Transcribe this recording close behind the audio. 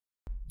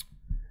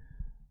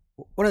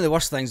One of the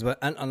worst things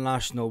about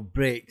international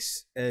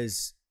breaks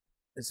is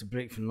it's a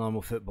break from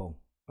normal football.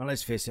 And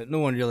let's face it, no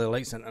one really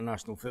likes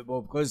international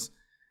football because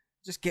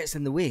it just gets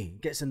in the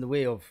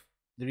way of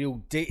the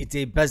real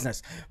day-to-day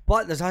business.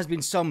 But there has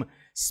been some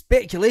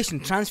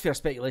transfer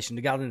speculation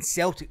regarding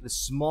Celtic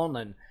this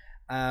morning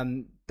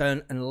down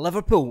in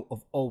Liverpool,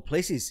 of all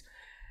places.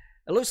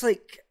 It looks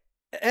like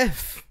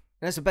if,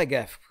 and it's a big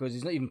if because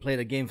he's not even played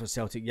a game for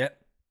Celtic yet,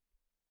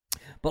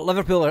 but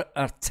Liverpool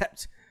are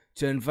tipped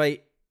to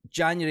invite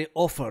January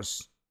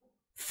offers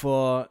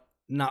for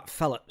Nat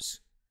Phillips,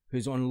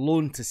 who's on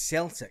loan to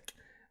Celtic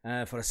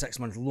for a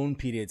 6-month loan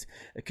period.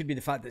 It could be the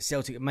fact that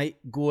Celtic might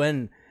go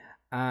in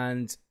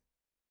and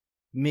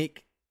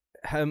make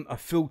him a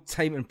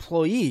full-time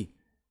employee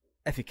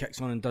if he kicks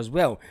on and does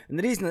well. And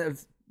the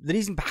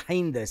reason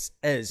behind this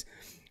is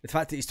the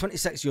fact that he's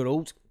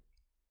 26-year-old.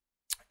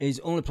 He's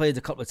only played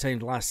a couple of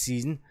times last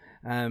season.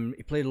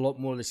 He played a lot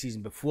more the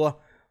season before.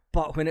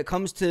 But when it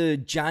comes to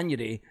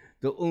January,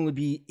 there'll only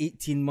be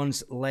 18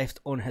 months left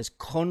on his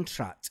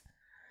contract.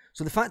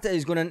 So the fact that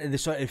he's going into the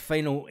sort of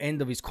final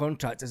end of his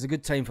contract is a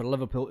good time for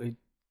Liverpool to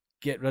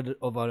get rid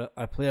of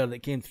a player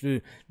that came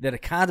through their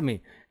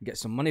academy and get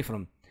some money for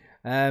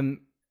him.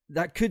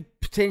 That could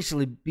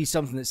potentially be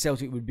something that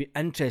Celtic would be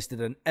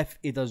interested in if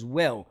he does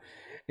well.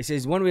 It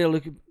says one way to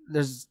look,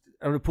 there's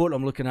a report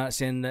I'm looking at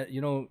saying that, you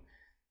know,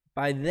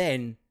 by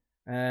then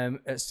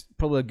it's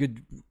probably a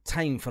good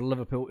time for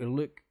Liverpool to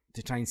look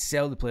to try and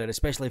sell the player,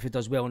 especially if he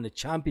does well in the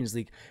Champions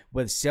League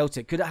with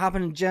Celtic. Could it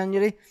happen in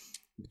January?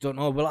 Don't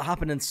know. Will it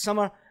happen in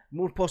summer?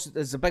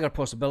 There's a bigger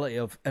possibility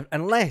of,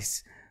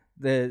 unless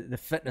the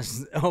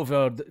fitness of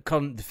our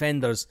current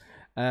defenders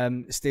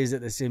stays at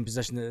the same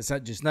position that it's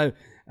at just now.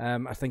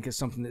 I think it's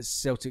something that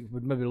Celtic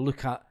would maybe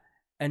look at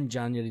in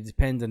January,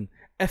 depending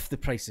if the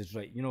price is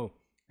right. You know,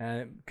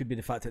 could be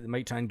the fact that they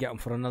might try and get him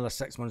for another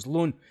 6 months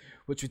loan,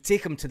 which would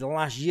take him to the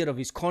last year of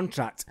his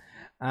contract,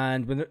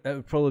 and it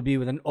would probably be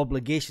with an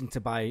obligation to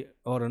buy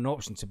or an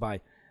option to buy.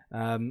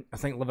 I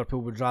think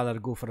Liverpool would rather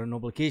go for an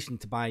obligation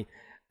to buy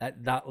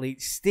at that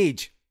late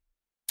stage.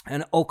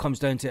 And it all comes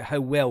down to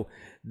how well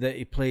that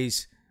he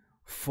plays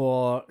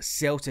for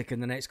Celtic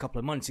in the next couple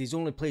of months. He's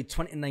only played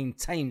 29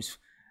 times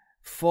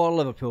for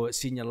Liverpool at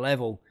senior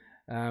level.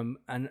 And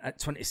at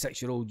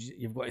 26-year-old,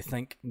 you've got to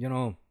think, you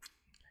know,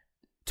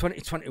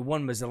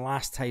 2021 was the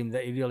last time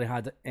that he really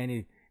had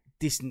any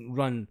decent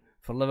run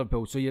for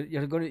Liverpool. So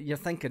you're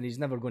thinking he's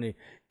never going to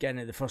get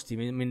into the first team.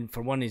 I mean,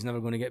 for one, he's never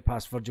going to get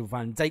past Virgil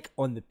van Dijk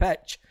on the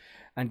pitch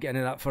and get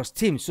into that first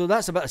team. So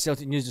that's a bit of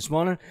Celtic news this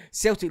morning.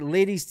 Celtic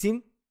ladies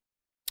team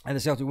and the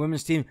Celtic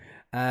women's team,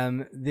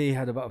 they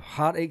had a bit of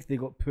heartache. They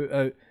got put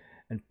out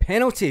in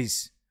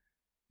penalties.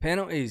 They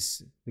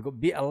got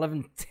beat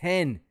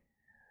 11-10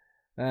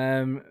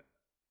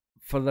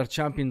 for their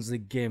Champions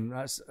League game.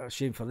 That's a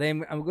shame for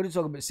them. And we're going to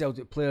talk about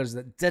Celtic players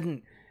that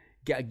didn't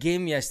get a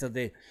game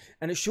yesterday,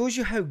 and it shows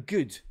you how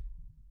good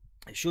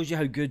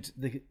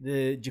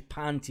the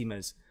Japan team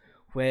is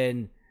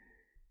when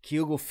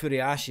Kyogo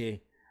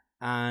Furuhashi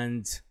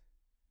and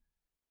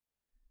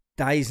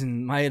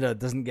Daisen Maeda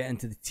doesn't get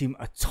into the team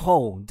at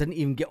all, didn't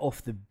even get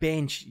off the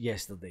bench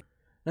yesterday.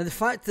 Now the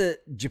fact that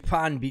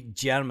Japan beat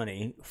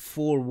Germany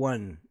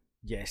 4-1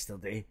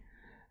 yesterday,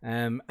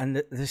 and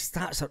the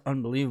stats are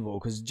unbelievable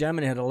because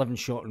Germany had 11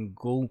 shots on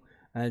goal,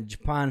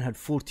 Japan had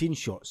 14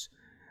 shots.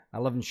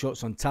 11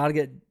 shots on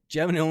target.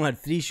 Germany only had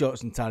 3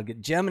 shots on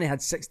target. Germany had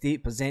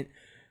 68%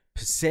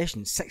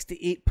 possession.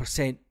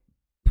 68%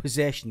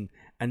 possession,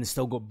 and they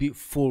still got beat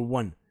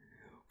 4-1.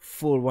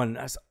 4-1.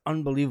 That's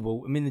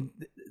unbelievable. I mean,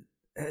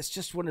 it's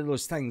just one of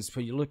those things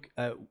where you look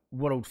at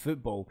world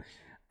football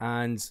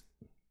and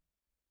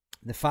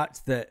the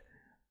fact that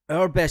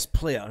our best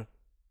player,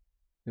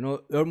 you know,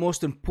 our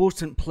most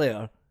important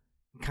player,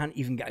 can't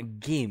even get a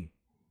game.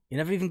 He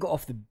never even got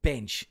off the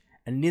bench,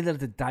 and neither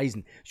did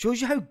Daisen.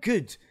 Shows you how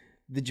good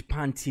the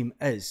Japan team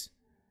is.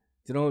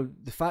 You know,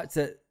 the fact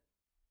that,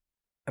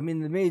 I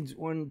mean, they made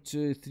 1,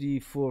 2, 3,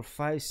 4,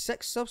 5,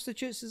 6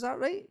 substitutes, is that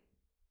right?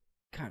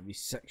 Can't be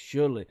 6,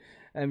 surely.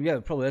 Yeah,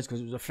 it probably is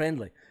because it was a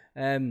friendly.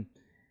 The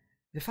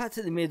fact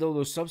that they made all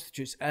those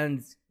substitutes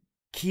and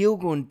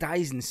Kyogo and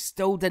Daisen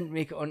still didn't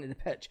make it onto the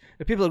pitch.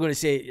 Now, people are going to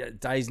say, yeah,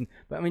 Daisen,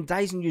 but I mean,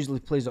 Daisen usually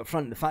plays up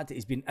front. The fact that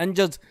he's been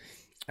injured,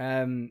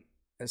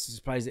 it's a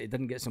surprise that he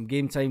didn't get some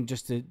game time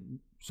just to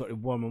sort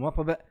of warm him up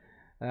a bit.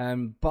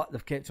 But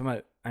they've kept him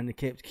out, and they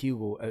kept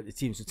Kyogo out of the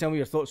team. So tell me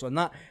your thoughts on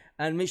that,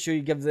 and make sure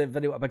you give the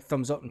video a big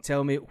thumbs up and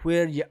tell me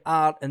where you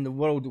are in the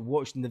world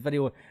watching the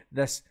video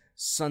this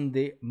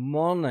Sunday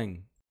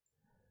morning.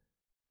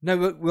 Now,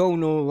 we all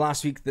know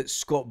last week that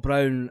Scott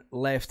Brown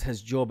left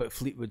his job at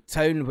Fleetwood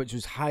Town, which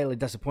was highly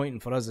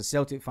disappointing for us as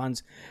Celtic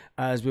fans,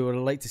 as we would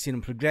have liked to see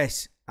him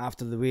progress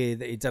after the way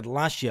that he did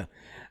last year.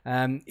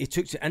 He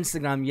took to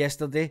Instagram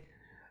yesterday,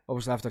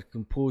 obviously after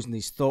composing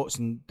his thoughts,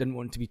 and didn't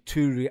want to be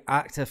too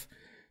reactive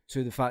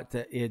to the fact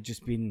that he had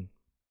just been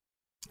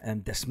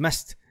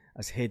dismissed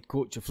as head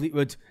coach of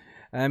Fleetwood.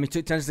 He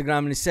took to Instagram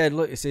and he said,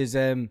 look, he says,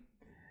 I'm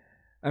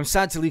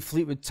sad to leave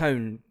Fleetwood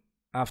Town.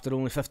 after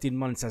only 15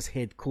 months as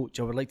head coach.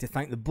 I would like to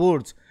thank the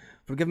board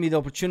for giving me the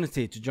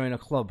opportunity to join the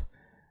club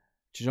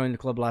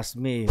last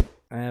May.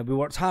 We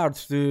worked hard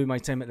through my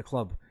time at the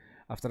club.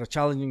 After a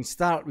challenging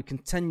start, we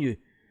continue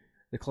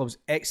the club's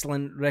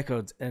excellent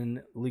record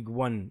in League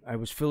One. I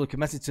was fully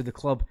committed to the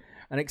club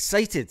and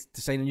excited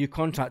to sign a new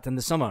contract in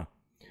the summer.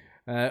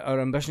 Our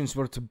ambitions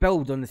were to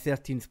build on the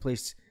 13th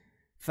place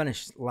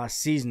finish last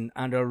season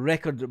and our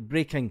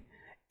record-breaking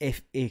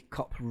FA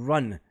Cup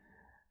run,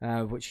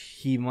 which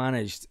he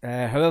managed.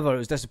 However, it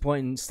was a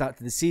disappointing start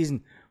to the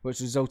season, which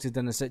resulted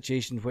in a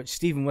situation in which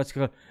Stephen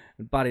Whittaker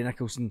and Barry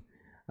Nicholson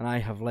and I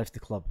have left the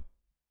club.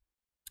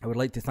 I would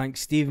like to thank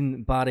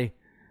Stephen, Barry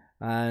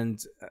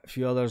and a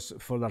few others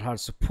for their hard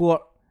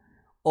support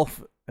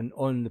off and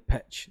on the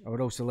pitch. I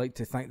would also like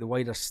to thank the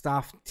wider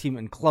staff, team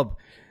and club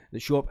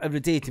that show up every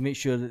day to make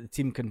sure that the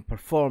team can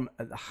perform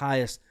at the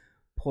highest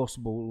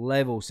possible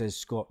level, says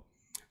Scott.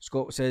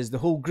 Scott says the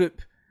whole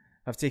group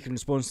have taken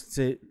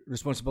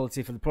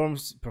responsibility for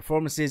the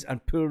performances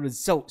and poor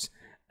results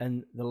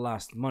in the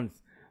last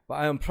month. But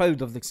I am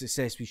proud of the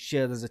success we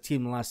shared as a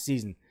team last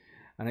season,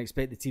 and I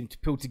expect the team to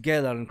pull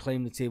together and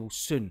climb the table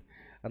soon.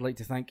 I'd like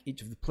to thank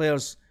each of the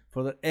players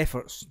for their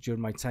efforts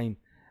during my time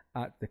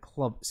at the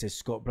club, says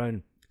Scott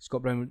Brown.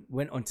 Scott Brown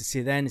went on to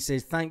say then, he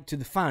says, thank to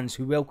the fans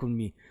who welcomed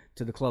me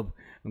to the club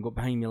and got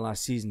behind me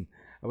last season.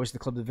 I wish the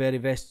club the very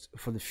best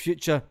for the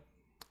future,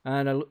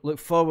 and I look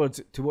forward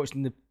to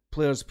watching the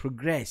players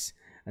progress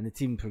and the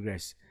team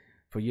progress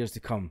for years to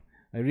come.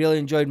 I really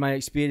enjoyed my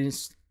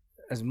experience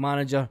as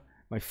manager,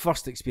 my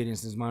first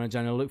experience as manager,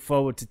 and I look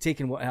forward to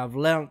taking what I have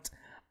learnt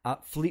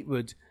at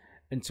Fleetwood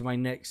into my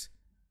next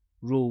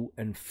role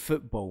in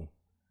football.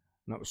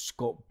 And that was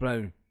Scott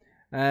Brown.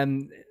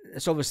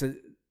 It's obviously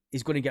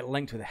he's going to get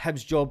linked with a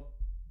Hibs job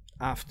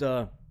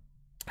after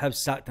Hibs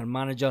sacked their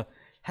manager.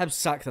 Hibs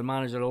sacked their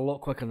manager a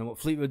lot quicker than what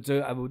Fleetwood do.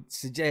 I would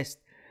suggest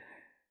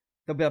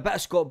there'll be a bit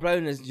of Scott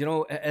Brown, as you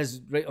know, it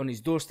is right on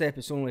his doorstep.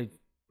 It's only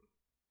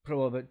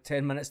probably about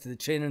 10 minutes to the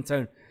training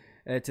town,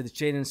 to the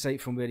training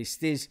site from where he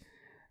stays.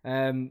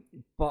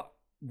 But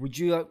would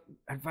you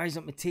advise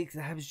him to take the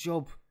Hibs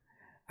job?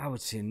 I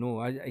would say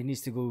no. He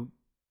needs to go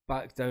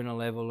back down a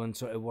level and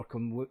sort of work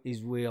on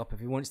his way up if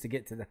he wants to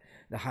get to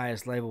the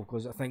highest level,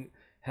 because I think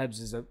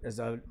Hibs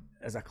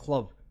as a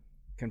club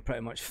can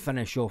pretty much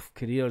finish off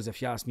careers,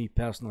 if you ask me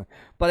personally.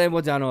 But then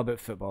what do I know about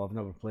football? I've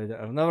never played it.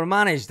 I've never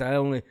managed. I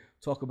only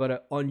talk about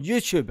it on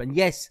YouTube. And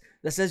yes,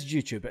 this is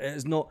YouTube. It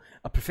is not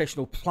a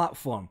professional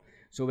platform.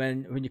 So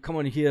when you come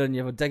on here and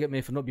you have a dig at me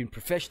for not being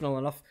professional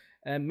enough,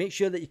 make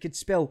sure that you could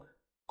spell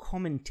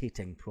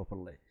commentating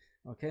properly.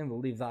 Okay, and we'll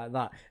leave that at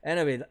that.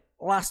 Anyway,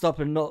 last up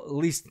and not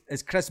least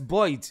is Kris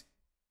Boyd.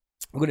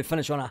 We're going to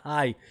finish on a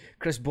high.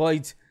 Kris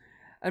Boyd.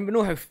 And we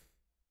know how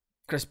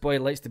Kris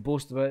Boyd likes to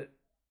boast about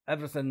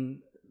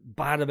everything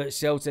bad about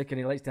Celtic, and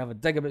he likes to have a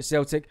dig about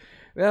Celtic.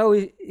 Well,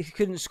 he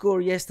couldn't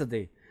score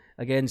yesterday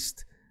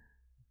against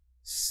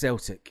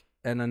Celtic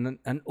in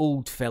an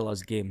old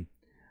fella's game.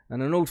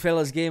 In an old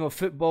fella's game of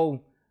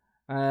football,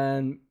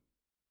 and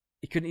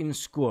he couldn't even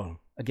score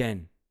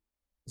again.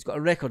 He's got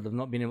a record of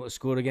not being able to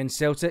score against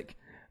Celtic,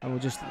 and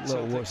we'll just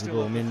watch the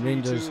goal. I mean,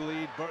 Rangers,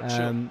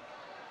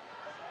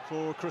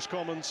 for Chris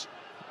Commons.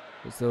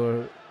 They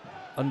were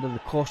under the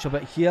cosh a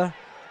bit here.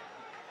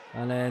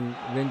 And then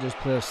Rangers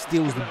player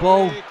steals the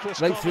ball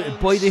right through to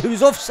Boydie,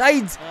 who's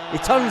offside. He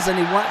turns and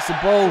he whacks the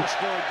ball,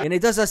 and he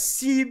does a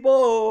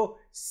Sibo.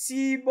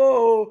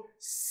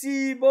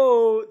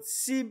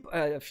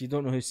 If you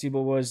don't know who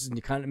Sibo was and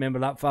you can't remember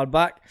that far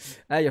back,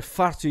 you're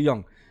far too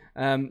young.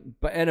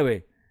 But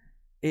anyway,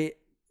 he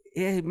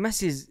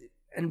misses.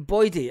 And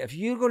Boydie, if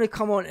you're going to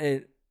come on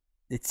to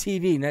the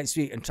TV next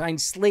week and try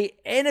and slay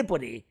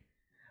anybody,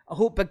 I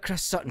hope Big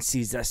Chris Sutton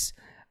sees this,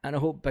 and I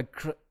hope Big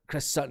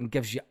Chris Sutton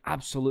gives you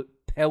absolute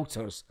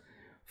pelters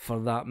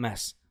for that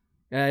miss.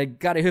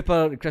 Gary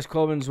Hooper and Chris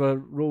Commons were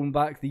rolling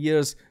back the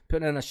years,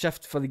 putting in a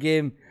shift for the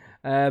game.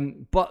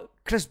 But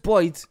Kris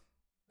Boyd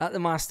at the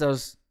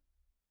Masters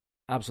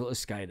absolutely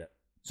skied it.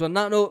 So on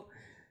that note,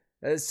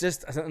 it's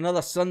just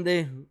another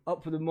Sunday,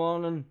 up for the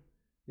morning.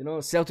 You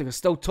know, Celtic are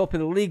still top of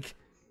the league.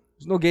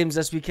 There's no games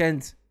this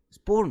weekend. It's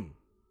boring.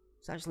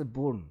 It's actually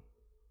boring.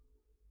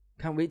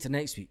 Can't wait till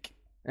next week.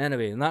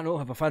 Anyway, on that note,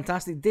 have a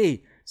fantastic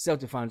day,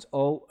 Celtic fans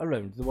all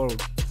around the world.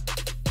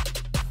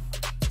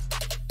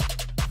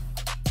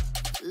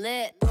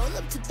 Lit. Roll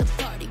up to the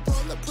party,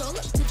 roll up to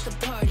the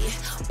party,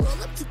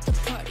 roll up to the